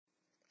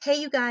Hey,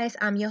 you guys,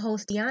 I'm your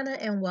host, Deanna,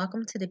 and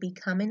welcome to the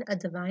Becoming a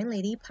Divine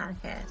Lady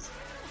podcast.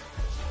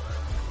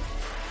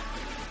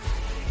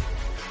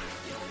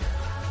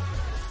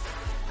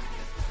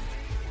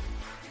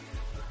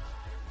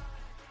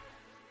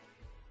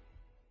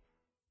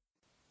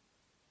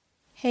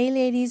 Hey,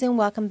 ladies, and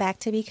welcome back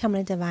to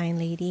Becoming a Divine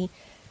Lady.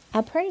 I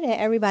pray that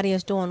everybody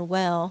is doing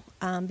well.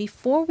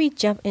 Before we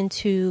jump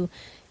into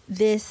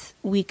this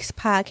week's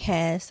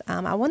podcast,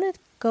 I want to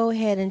go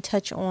ahead and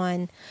touch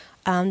on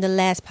the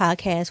last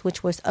podcast,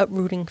 which was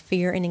uprooting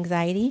fear and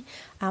anxiety.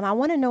 I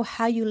want to know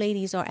how you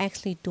ladies are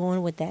actually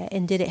doing with that,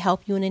 and did it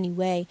help you in any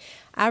way?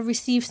 I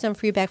received some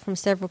feedback from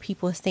several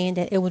people saying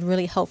that it was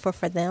really helpful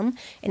for them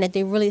and that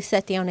they really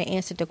sat down and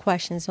answered the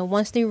questions. And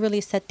once they really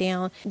sat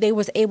down, they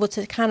was able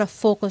to kind of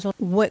focus on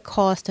what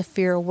caused the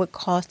fear, what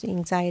caused the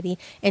anxiety,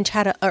 and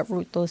try to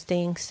uproot those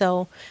things.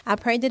 So I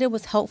pray that it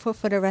was helpful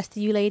for the rest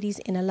of you ladies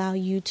and allow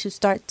you to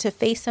start to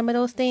face some of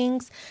those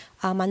things.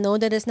 I know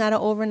that it's not an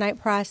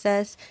overnight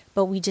process,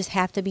 but we just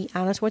have to be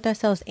honest with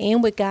ourselves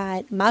and with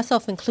God,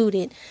 myself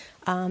included.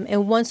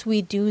 And once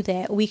we do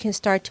that, we can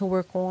start to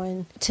work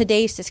on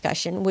today's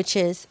discussion, which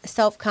is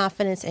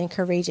self-confidence and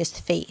courageous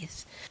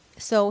faith.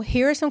 So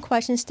here are some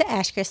questions to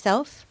ask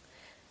yourself.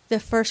 The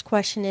first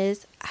question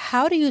is,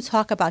 how do you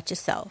talk about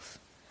yourself?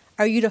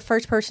 Are you the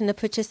first person to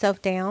put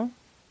yourself down?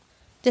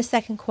 The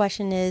second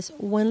question is,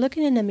 when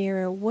looking in the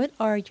mirror, what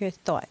are your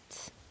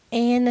thoughts?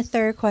 And the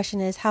third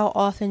question is, how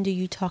often do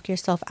you talk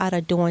yourself out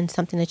of doing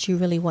something that you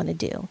really want to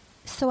do?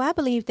 So I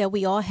believe that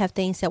we all have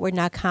things that we're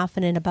not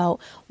confident about,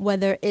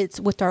 whether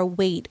it's with our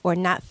weight or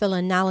not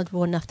feeling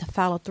knowledgeable enough to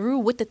follow through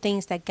with the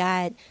things that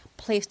God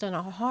placed on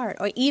our heart,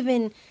 or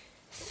even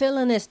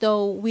feeling as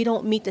though we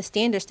don't meet the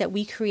standards that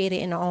we created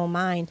in our own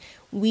mind.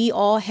 We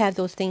all have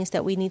those things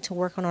that we need to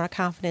work on our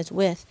confidence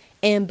with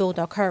and build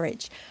our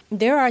courage.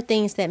 There are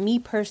things that me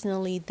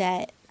personally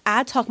that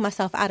I talk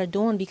myself out of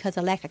doing because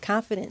of lack of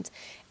confidence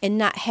and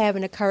not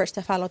having the courage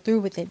to follow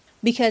through with it,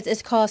 because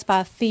it's caused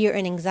by fear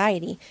and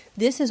anxiety.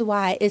 This is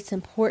why it's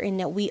important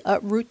that we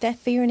uproot that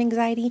fear and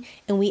anxiety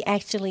and we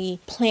actually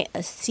plant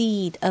a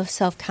seed of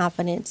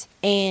self-confidence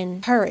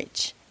and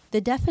courage. The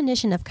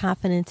definition of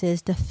confidence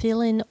is the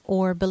feeling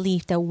or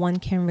belief that one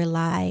can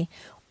rely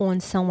on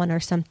someone or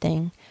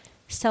something.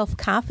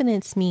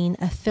 Self-confidence means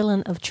a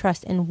feeling of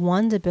trust in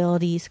one's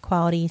abilities,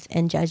 qualities,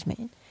 and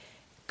judgment.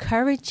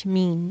 Courage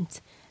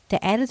means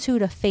the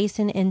attitude of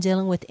facing and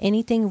dealing with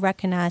anything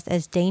recognized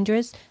as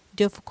dangerous,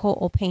 difficult,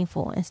 or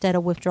painful instead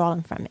of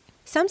withdrawing from it.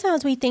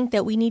 Sometimes we think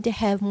that we need to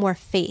have more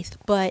faith,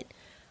 but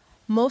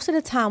most of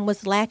the time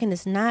what's lacking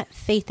is not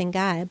faith in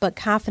God, but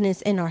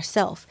confidence in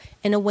ourselves.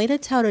 And a way to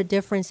tell the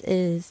difference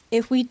is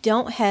if we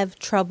don't have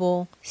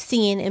trouble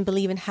seeing and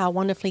believing how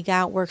wonderfully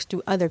God works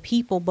through other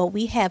people, but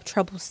we have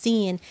trouble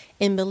seeing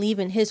and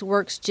believing His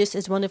works just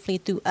as wonderfully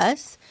through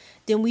us,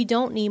 then we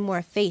don't need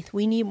more faith.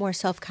 We need more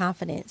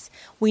self-confidence.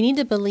 We need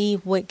to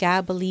believe what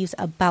God believes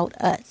about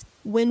us.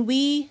 When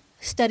we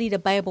study the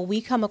Bible,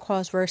 we come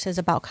across verses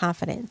about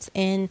confidence,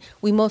 and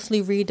we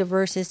mostly read the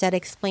verses that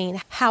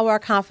explain how our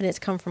confidence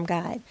comes from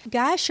God.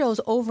 God shows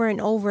over and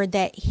over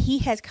that He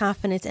has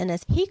confidence in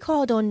us. He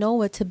called on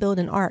Noah to build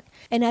an ark.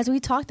 And as we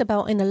talked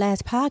about in the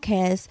last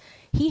podcast,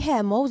 He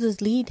had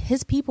Moses lead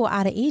His people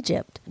out of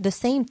Egypt. The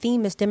same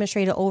theme is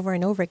demonstrated over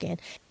and over again.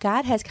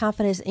 God has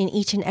confidence in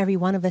each and every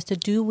one of us to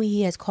do what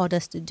He has called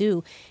us to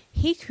do.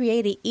 He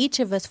created each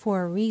of us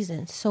for a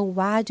reason. So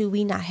why do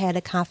we not have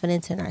the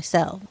confidence in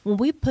ourselves? When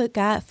we put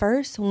God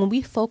first, when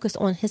we focus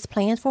on His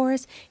plans for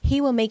us,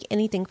 He will make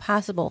anything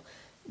possible.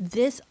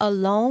 This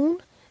alone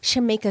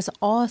should make us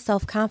all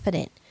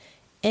self-confident.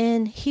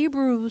 In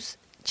Hebrews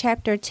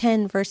chapter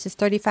 10, verses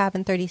 35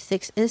 and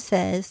 36, it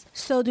says,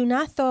 "So do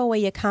not throw away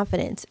your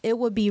confidence. It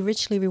will be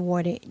richly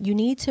rewarded. You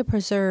need to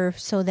preserve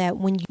so that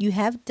when you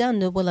have done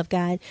the will of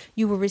God,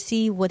 you will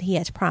receive what He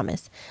has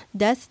promised."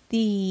 That's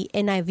the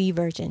NIV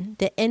version.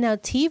 The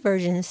NLT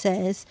version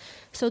says,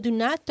 "So do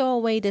not throw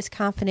away this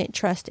confident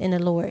trust in the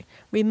Lord.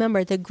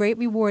 Remember the great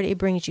reward it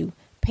brings you.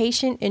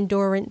 Patient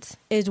endurance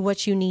is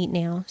what you need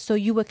now, so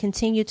you will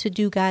continue to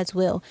do God's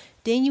will.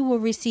 Then you will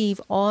receive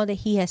all that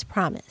He has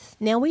promised."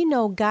 Now we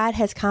know God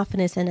has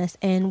confidence in us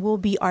and will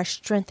be our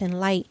strength and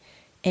light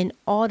and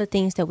all the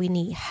things that we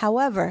need.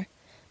 However,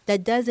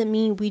 that doesn't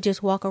mean we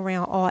just walk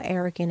around all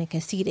arrogant and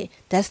conceited.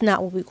 That's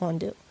not what we're going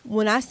to do.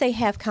 When I say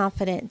have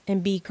confidence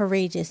and be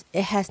courageous,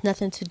 it has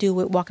nothing to do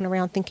with walking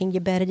around thinking you're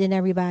better than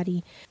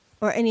everybody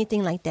or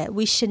anything like that.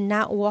 We should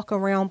not walk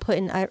around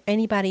putting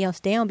anybody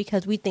else down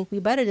because we think we're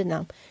better than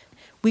them.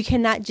 We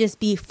cannot just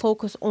be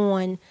focused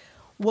on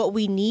what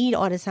we need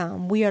all the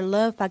time. We are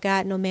loved by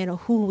God no matter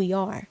who we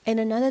are. And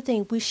another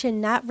thing, we should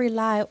not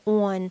rely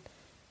on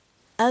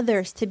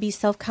others to be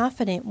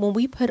self-confident. When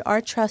we put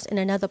our trust in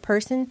another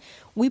person,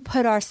 we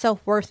put our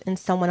self-worth in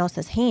someone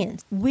else's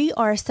hands. We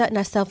are setting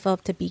ourselves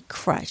up to be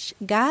crushed.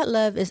 God's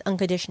love is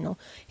unconditional.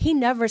 He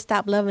never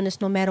stopped loving us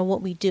no matter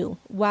what we do.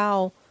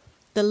 While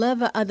the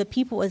love of other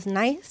people is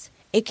nice,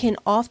 it can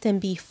often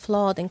be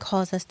flawed and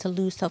cause us to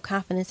lose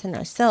self-confidence in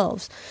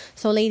ourselves.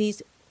 So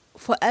ladies,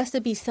 for us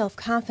to be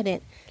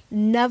self-confident,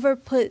 never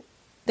put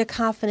the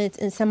confidence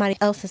in somebody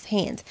else's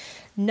hands.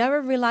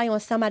 Never rely on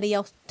somebody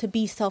else to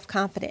be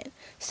self-confident.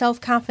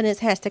 Self-confidence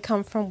has to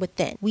come from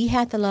within. We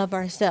have to love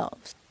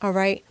ourselves, all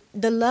right?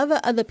 The love of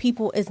other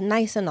people is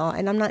nice and all,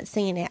 and I'm not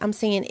saying that. I'm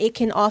saying it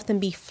can often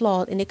be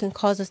flawed, and it can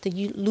cause us to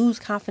lose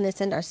confidence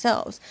in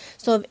ourselves.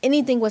 So if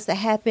anything was to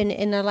happen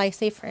in our life,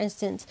 say for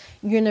instance,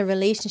 you're in a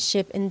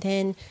relationship and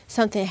then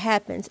something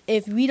happens.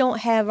 If we don't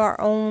have our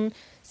own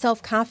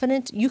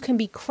self-confidence, you can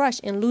be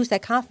crushed and lose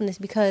that confidence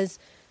because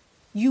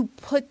you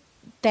put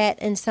that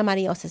in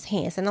somebody else's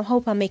hands. And I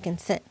hope I'm making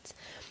sense.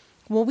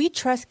 When we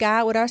trust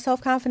God with our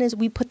self-confidence,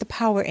 we put the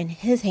power in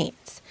his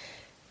hands.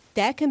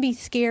 That can be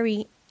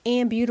scary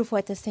and beautiful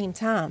at the same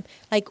time.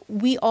 Like,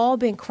 we all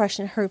been crushed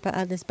and hurt by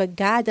others, but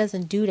God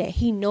doesn't do that.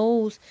 He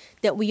knows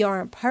that we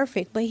aren't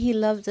perfect, but he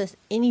loves us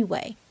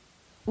anyway.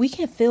 We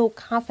can feel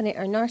confident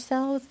in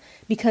ourselves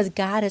because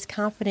God is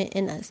confident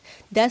in us.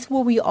 That's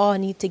where we all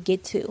need to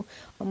get to.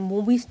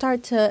 When we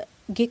start to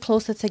get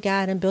closer to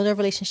God and build a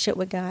relationship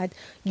with God,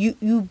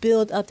 you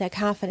build up that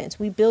confidence.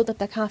 We build up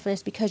that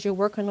confidence because you're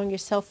working on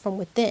yourself from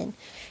within.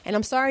 And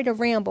I'm sorry to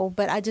ramble,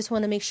 but I just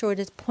want to make sure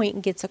this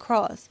point gets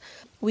across.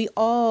 We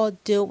all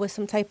deal with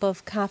some type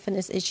of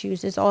confidence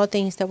issues. It's all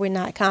things that we're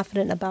not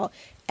confident about.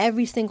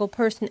 Every single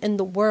person in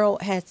the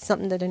world has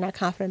something that they're not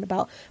confident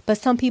about, but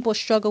some people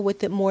struggle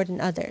with it more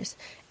than others.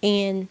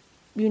 And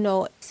you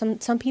know,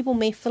 some people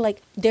may feel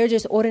like they're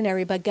just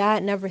ordinary, but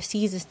God never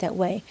sees us that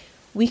way.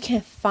 We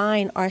can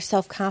find our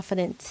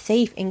self-confidence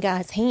safe in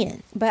God's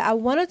hand. But I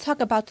want to talk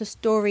about the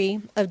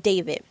story of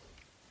David.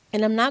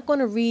 And I'm not going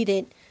to read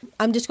it.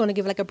 I'm just going to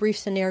give like a brief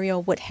scenario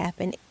of what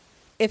happened.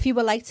 If you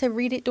would like to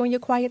read it during your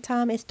quiet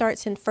time, it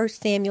starts in 1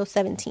 Samuel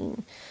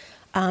 17.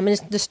 And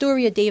it's the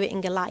story of David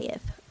and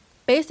Goliath.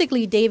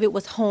 Basically, David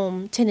was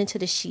home tending to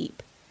the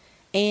sheep.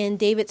 And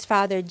David's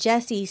father,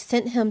 Jesse,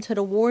 sent him to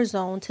the war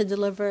zone to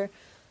deliver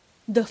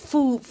the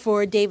food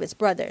for David's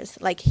brothers.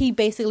 Like, he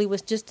basically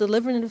was just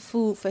delivering the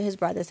food for his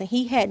brothers, and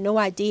he had no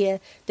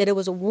idea that it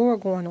was a war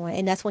going on.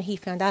 And that's when he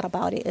found out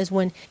about it, is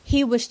when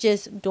he was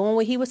just doing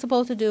what he was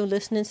supposed to do,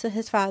 listening to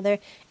his father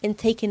and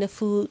taking the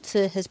food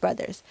to his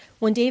brothers.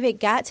 When David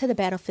got to the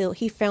battlefield,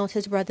 he found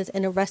his brothers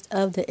and the rest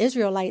of the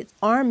Israelites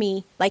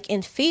army like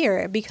in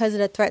fear because of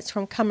the threats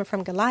coming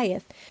from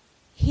Goliath.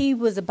 He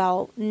was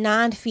about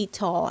 9 feet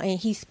tall, and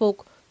he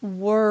spoke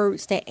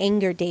words that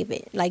angered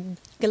David. Like,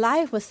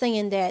 Goliath was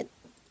saying that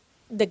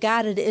the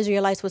God of the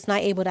Israelites was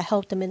not able to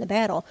help them in the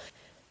battle.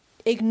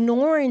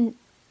 Ignoring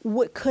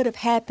what could have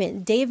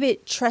happened,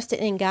 David trusted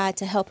in God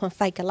to help him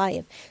fight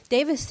Goliath.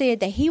 David said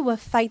that he would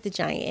fight the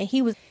giant, and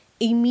he was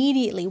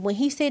immediately, when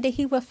he said that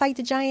he would fight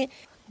the giant,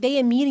 they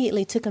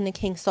immediately took him to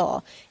King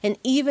Saul. And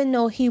even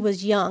though he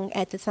was young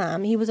at the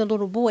time, he was a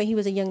little boy, he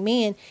was a young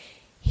man,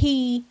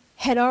 he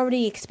had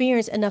already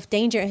experienced enough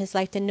danger in his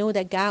life to know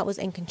that God was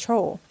in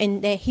control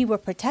and that he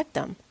would protect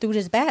them through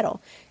this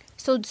battle.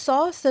 So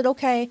Saul said,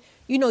 okay,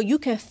 you know, you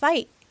can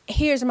fight.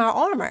 Here's my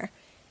armor.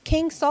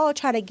 King Saul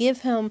tried to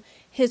give him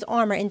his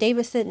armor, and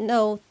David said,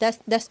 no,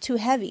 that's too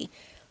heavy.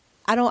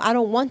 I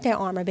don't want that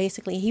armor,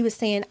 basically. He was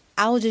saying,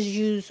 I'll just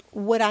use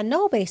what I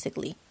know,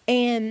 basically.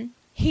 And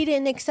he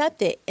didn't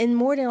accept it. And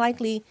more than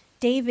likely,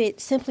 David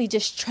simply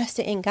just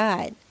trusted in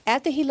God.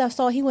 After he left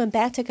Saul, he went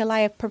back to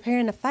Goliath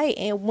preparing to fight.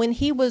 And when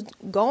he was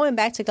going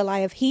back to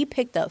Goliath, he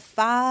picked up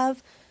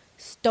 5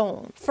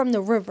 stones from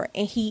the river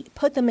and he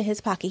put them in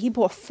his pocket. He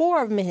brought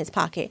 4 of them in his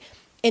pocket.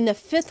 And the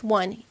 5th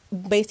one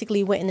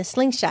basically went in a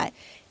slingshot.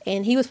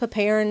 And he was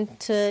preparing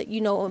to,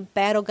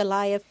 battle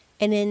Goliath.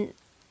 And then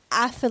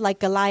I feel like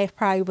Goliath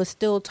probably was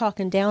still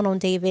talking down on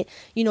David,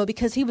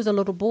 because he was a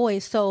little boy.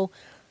 So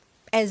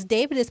as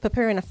David is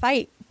preparing to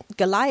fight,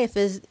 Goliath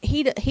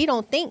he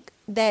don't think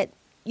that,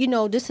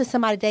 this is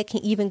somebody that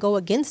can even go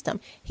against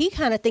him. He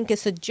kind of think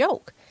it's a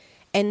joke.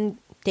 And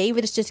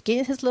David is just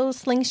getting his little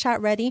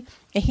slingshot ready.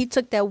 And he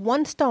took that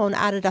 1 stone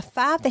out of the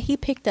 5 that he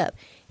picked up.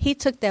 He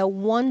took that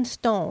 1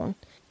 stone,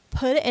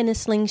 put it in a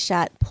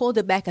slingshot, pulled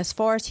it back as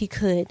far as he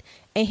could,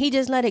 and he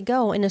just let it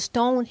go. And the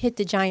stone hit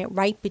the giant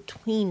right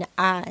between the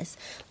eyes,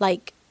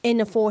 like in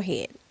the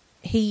forehead.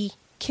 He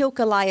killed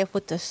Goliath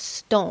with the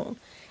stone.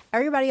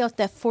 Everybody else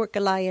that fought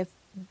Goliath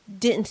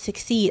didn't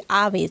succeed,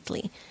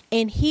 obviously.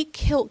 And he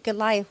killed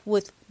Goliath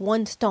with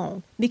 1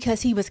 stone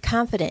because he was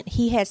confident.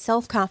 He had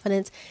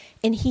self-confidence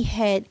and he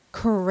had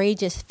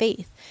courageous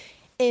faith.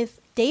 If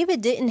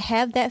David didn't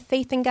have that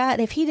faith in God,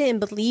 if he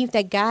didn't believe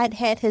that God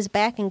had his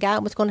back and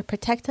God was going to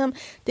protect him,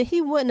 then he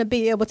wouldn't have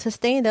been able to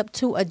stand up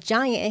to a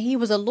giant, and he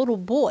was a little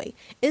boy.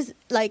 It's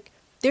like,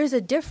 there's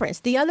a difference.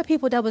 The other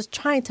people that was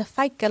trying to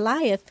fight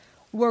Goliath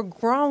were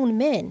grown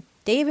men.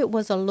 David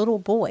was a little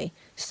boy.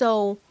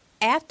 So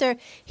after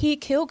he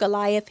killed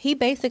Goliath, he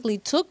basically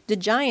took the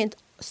giant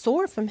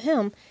sword from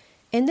him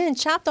and then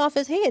chopped off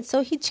his head.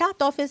 So he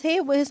chopped off his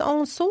head with his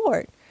own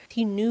sword.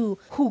 He knew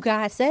who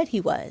God said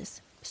he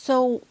was.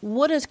 So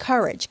what is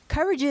courage?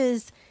 Courage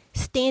is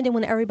standing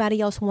when everybody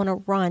else want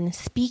to run,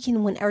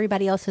 speaking when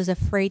everybody else is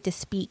afraid to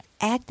speak,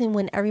 acting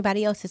when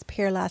everybody else is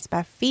paralyzed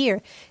by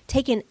fear,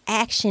 taking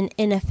action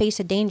in the face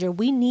of danger.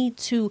 We need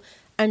to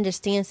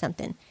understand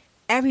something.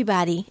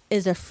 Everybody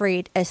is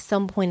afraid at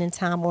some point in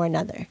time or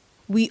another.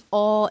 We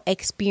all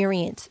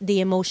experience the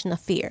emotion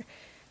of fear.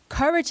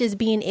 Courage is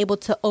being able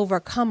to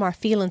overcome our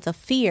feelings of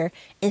fear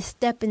and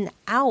stepping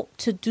out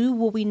to do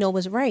what we know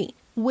is right.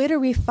 Where do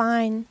we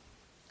find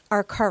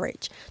our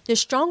courage? The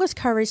strongest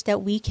courage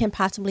that we can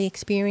possibly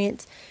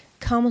experience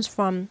comes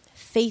from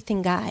faith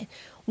in God.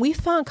 We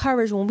find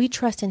courage when we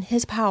trust in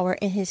His power,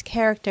 in His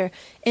character,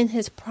 in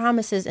His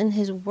promises, in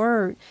His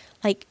word.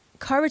 Like,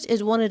 courage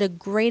is one of the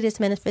greatest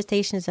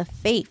manifestations of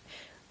faith.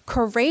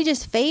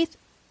 Courageous faith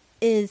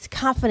is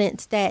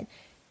confidence that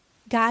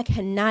God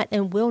cannot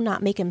and will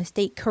not make a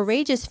mistake.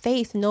 Courageous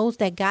faith knows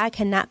that God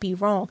cannot be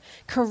wrong.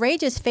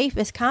 Courageous faith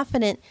is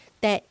confident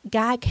that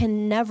God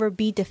can never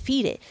be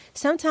defeated.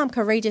 Sometimes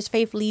courageous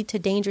faith leads to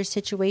dangerous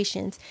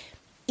situations.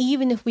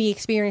 Even if we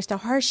experience the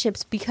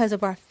hardships, because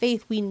of our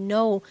faith, we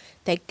know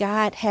that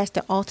God has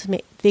the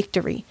ultimate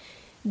victory.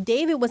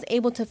 David was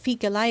able to defeat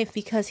Goliath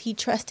because he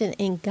trusted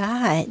in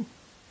God.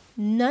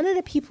 None of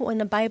the people in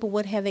the Bible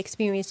would have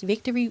experienced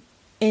victory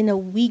in a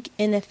weak,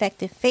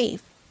 ineffective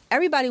faith.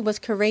 Everybody was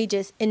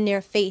courageous in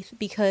their faith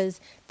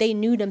because they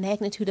knew the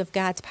magnitude of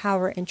God's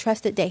power and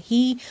trusted that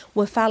He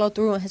would follow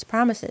through on His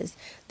promises.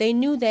 They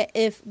knew that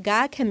if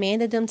God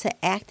commanded them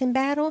to act in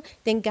battle,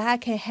 then God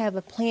can have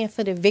a plan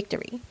for the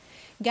victory.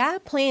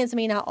 God's plans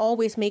may not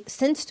always make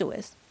sense to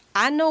us.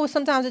 I know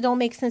sometimes it don't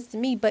make sense to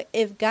me, but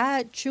if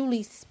God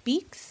truly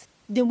speaks,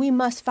 then we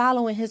must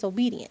follow in His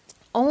obedience.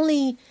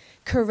 Only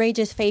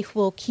courageous faith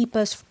will keep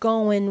us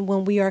going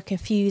when we are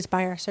confused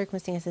by our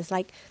circumstances.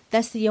 Like,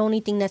 that's the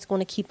only thing that's going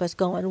to keep us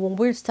going. When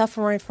we're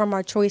suffering from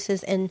our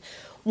choices and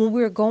when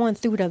we're going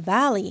through the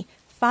valley,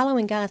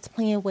 following God's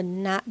plan would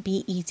not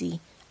be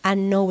easy. I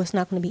know it's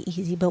not going to be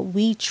easy, but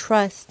we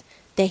trust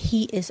that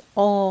He is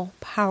all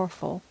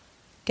powerful.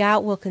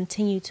 God will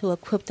continue to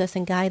equip us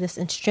and guide us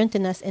and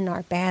strengthen us in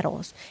our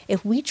battles.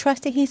 If we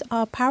trust that He's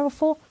all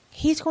powerful,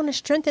 He's going to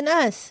strengthen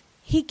us.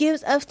 He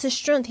gives us the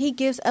strength. He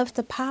gives us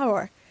the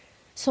power.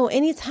 So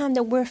anytime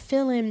that we're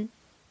feeling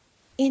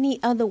any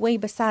other way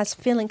besides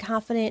feeling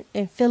confident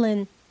and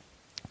feeling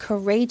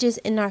courageous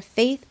in our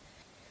faith,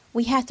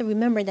 we have to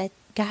remember that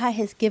God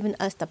has given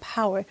us the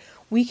power.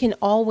 We can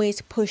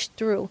always push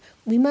through.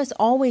 We must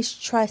always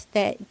trust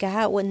that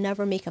God will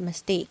never make a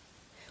mistake.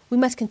 We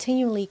must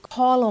continually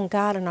call on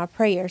God in our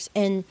prayers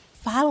and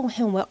follow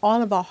Him with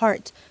all of our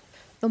hearts.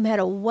 No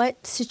matter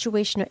what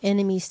situation or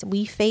enemies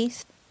we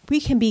face, we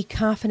can be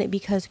confident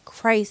because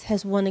Christ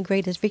has won the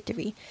greatest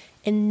victory.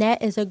 And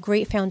that is a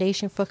great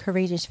foundation for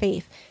courageous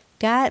faith.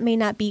 God may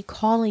not be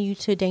calling you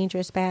to a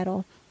dangerous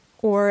battle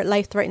or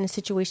life-threatening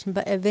situation,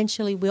 but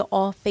eventually we'll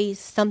all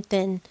face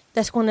something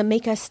that's going to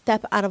make us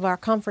step out of our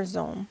comfort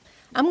zone.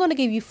 I'm going to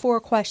give you 4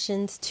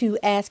 questions to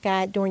ask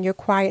God during your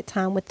quiet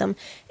time with Him.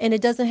 And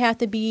it doesn't have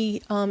to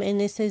be in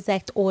this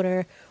exact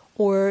order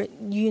or,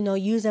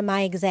 using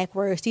my exact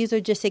words. These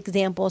are just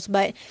examples.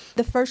 But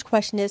the first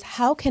question is,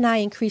 how can I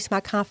increase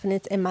my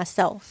confidence in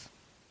myself?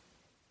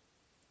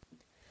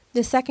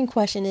 The second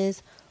question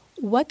is,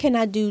 what can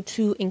I do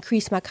to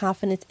increase my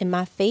confidence in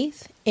my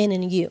faith and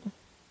in you?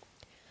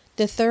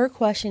 The third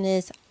question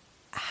is,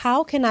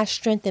 how can I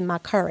strengthen my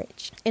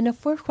courage? And the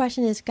fourth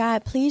question is,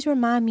 God, please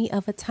remind me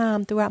of a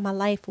time throughout my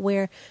life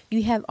where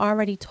you have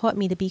already taught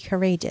me to be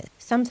courageous.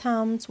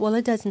 Sometimes,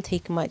 it doesn't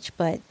take much,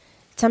 but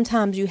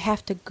sometimes you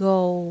have to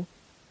go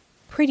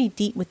pretty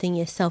deep within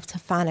yourself to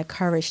find a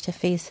courage to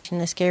face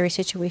in a scary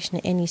situation,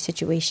 in any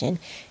situation.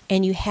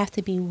 And you have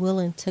to be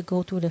willing to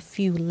go through the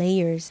few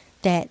layers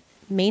that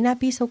may not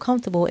be so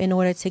comfortable in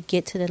order to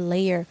get to the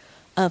layer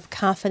of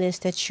confidence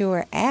that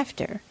you're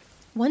after.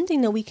 One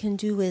thing that we can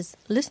do is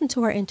listen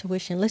to our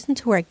intuition, listen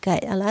to our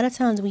gut. A lot of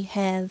times we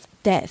have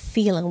that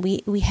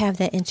feeling, we have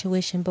that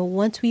intuition, but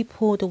once we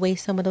pulled away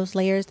some of those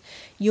layers,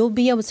 you'll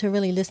be able to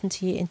really listen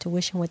to your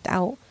intuition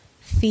without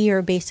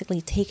fear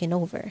basically taking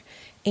over.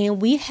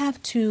 And we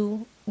have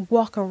to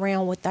walk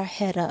around with our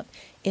head up.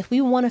 If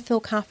we want to feel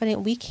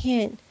confident, we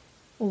can't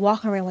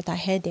walk around with our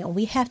head down.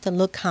 We have to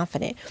look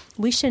confident.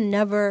 We should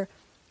never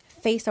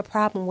face a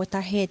problem with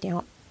our head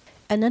down.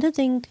 Another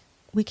thing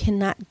we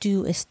cannot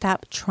do is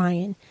stop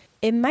trying.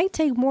 It might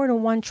take more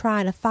than one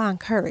try to find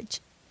courage.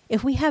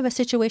 If we have a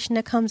situation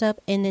that comes up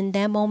and in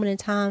that moment in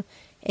time,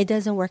 it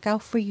doesn't work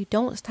out for you,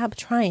 don't stop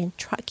trying.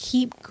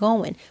 Keep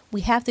going.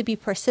 We have to be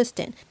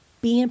persistent.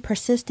 Being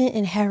persistent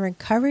and having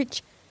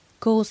courage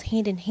goes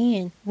hand in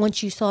hand.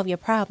 Once you solve your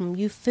problem,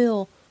 you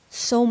feel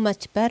so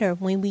much better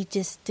when we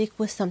just stick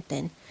with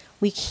something.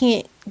 We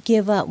can't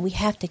give up. We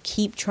have to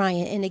keep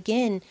trying. And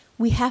again,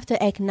 we have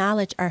to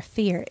acknowledge our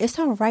fear. It's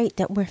all right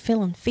that we're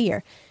feeling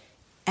fear.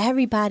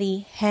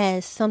 Everybody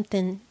has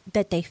something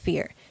that they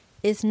fear.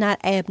 It's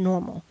not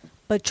abnormal.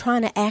 But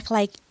trying to act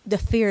like the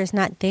fear is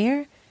not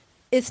there,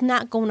 it's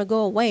not going to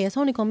go away. It's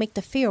only going to make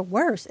the fear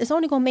worse. It's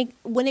only going to make,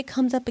 when it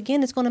comes up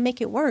again, it's going to make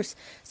it worse.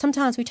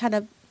 Sometimes we try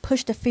to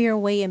push the fear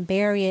away and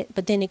bury it,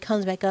 but then it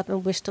comes back up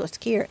and we're still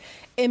scared.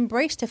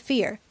 Embrace the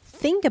fear.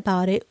 Think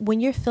about it. When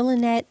you're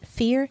feeling that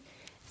fear,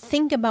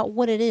 think about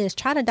what it is.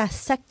 Try to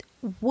dissect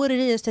what it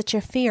is that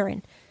you're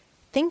fearing.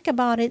 Think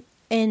about it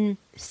and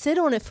sit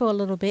on it for a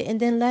little bit and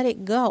then let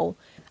it go.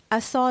 I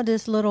saw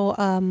this little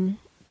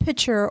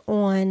picture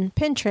on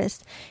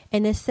Pinterest,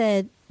 and it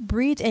said,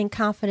 breathe in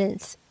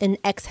confidence and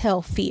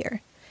exhale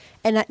fear.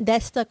 And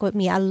that stuck with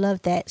me. I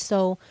love that.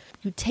 So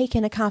you take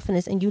in the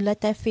confidence and you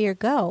let that fear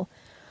go.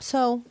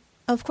 So,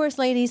 of course,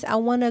 ladies, I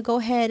want to go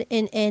ahead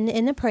and end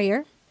in a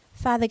prayer.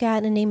 Father God,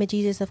 in the name of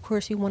Jesus, of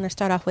course, we want to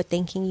start off with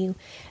thanking you.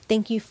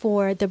 Thank you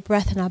for the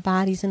breath in our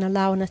bodies and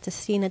allowing us to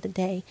see another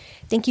day.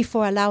 Thank you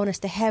for allowing us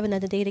to have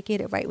another day to get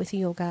it right with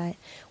you, oh God.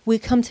 We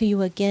come to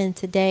you again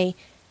today,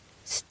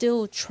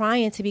 still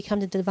trying to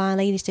become the divine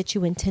ladies that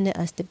you intended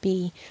us to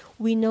be.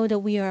 We know that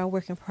we are a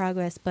work in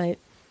progress, but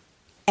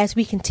as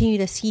we continue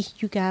to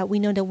seek you, God, we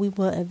know that we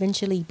will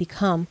eventually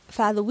become.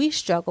 Father, we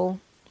struggle.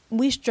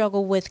 We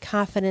struggle with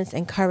confidence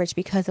and courage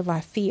because of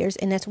our fears.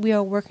 And as we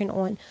are working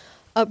on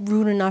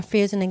uprooting our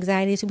fears and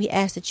anxieties, we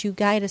ask that you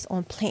guide us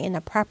on planting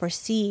a proper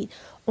seed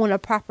on a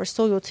proper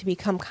soil to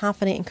become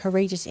confident and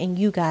courageous in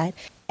you, God.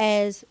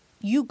 As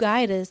you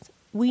guide us,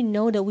 we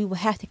know that we will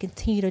have to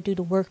continue to do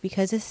the work,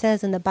 because it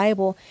says in the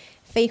Bible,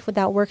 faith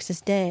without works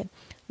is dead.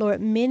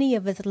 Lord, many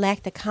of us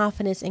lack the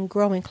confidence in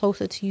growing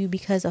closer to you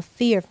because of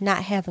fear of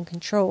not having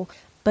control.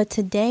 But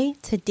today,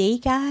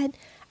 God,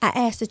 I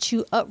ask that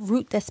you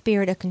uproot that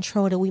spirit of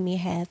control that we may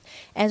have.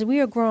 As we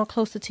are growing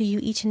closer to you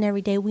each and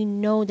every day, we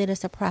know that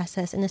it's a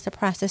process, and it's a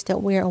process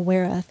that we're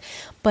aware of.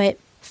 But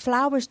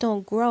flowers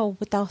don't grow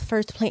without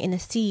first planting a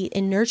seed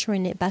and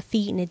nurturing it by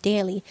feeding it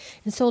daily.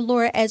 And so,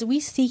 Lord, as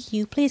we seek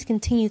you, please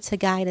continue to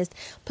guide us.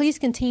 Please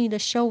continue to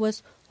show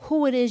us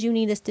who it is you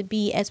need us to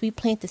be as we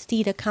plant the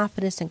seed of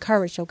confidence and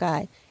courage, oh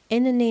God.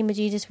 In the name of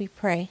Jesus, we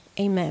pray.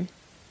 Amen.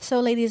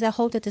 So, ladies, I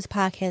hope that this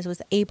podcast was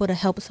able to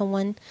help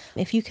someone.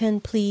 If you can,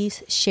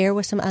 please share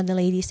with some other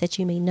ladies that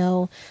you may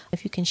know.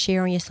 If you can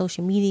share on your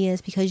social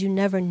medias, because you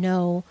never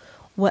know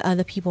what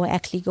other people are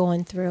actually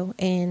going through.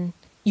 And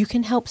you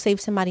can help save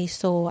somebody's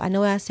soul. I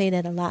know I say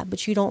that a lot,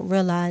 but you don't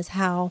realize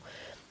how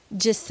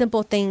just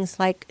simple things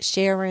like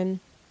sharing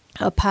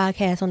a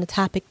podcast on the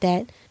topic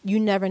that you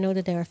never know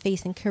that they're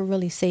facing can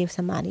really save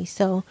somebody.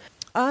 So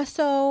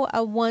also, I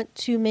want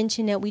to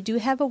mention that we do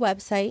have a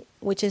website,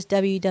 which is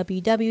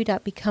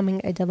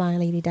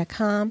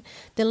www.becomingadivinelady.com.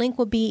 The link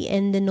will be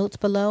in the notes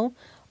below.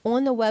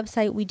 On the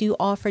website, we do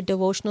offer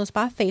devotionals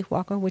by Faith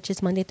Walker, which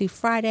is Monday through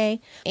Friday.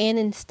 And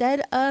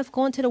instead of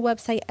going to the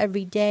website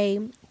every day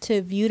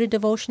to view the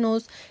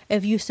devotionals,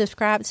 if you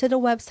subscribe to the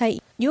website,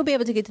 you'll be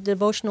able to get the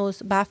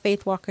devotionals by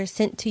Faith Walker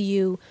sent to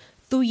you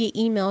through your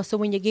email. So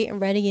when you're getting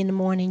ready in the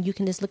morning, you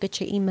can just look at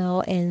your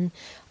email and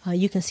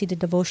you can see the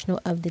devotional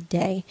of the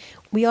day.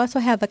 We also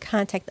have a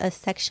contact us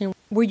section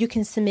where you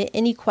can submit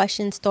any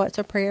questions, thoughts,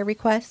 or prayer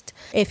requests.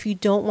 If you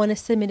don't want to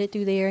submit it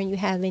through there and you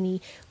have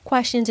any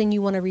questions and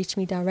you want to reach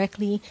me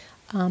directly,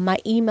 my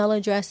email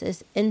address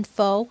is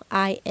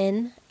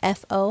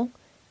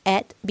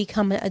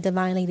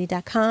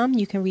info@becomingadivinelady.com.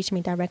 You can reach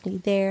me directly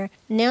there.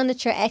 Now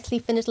that you're actually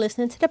finished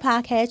listening to the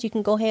podcast, you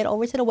can go ahead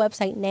over to the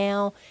website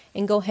now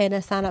and go ahead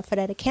and sign up for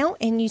that account,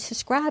 and you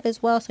subscribe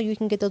as well so you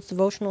can get those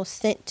devotionals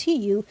sent to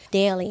you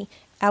daily.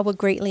 I would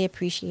greatly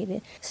appreciate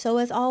it. So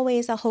as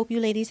always, I hope you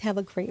ladies have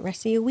a great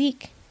rest of your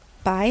week.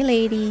 Bye,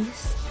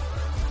 ladies.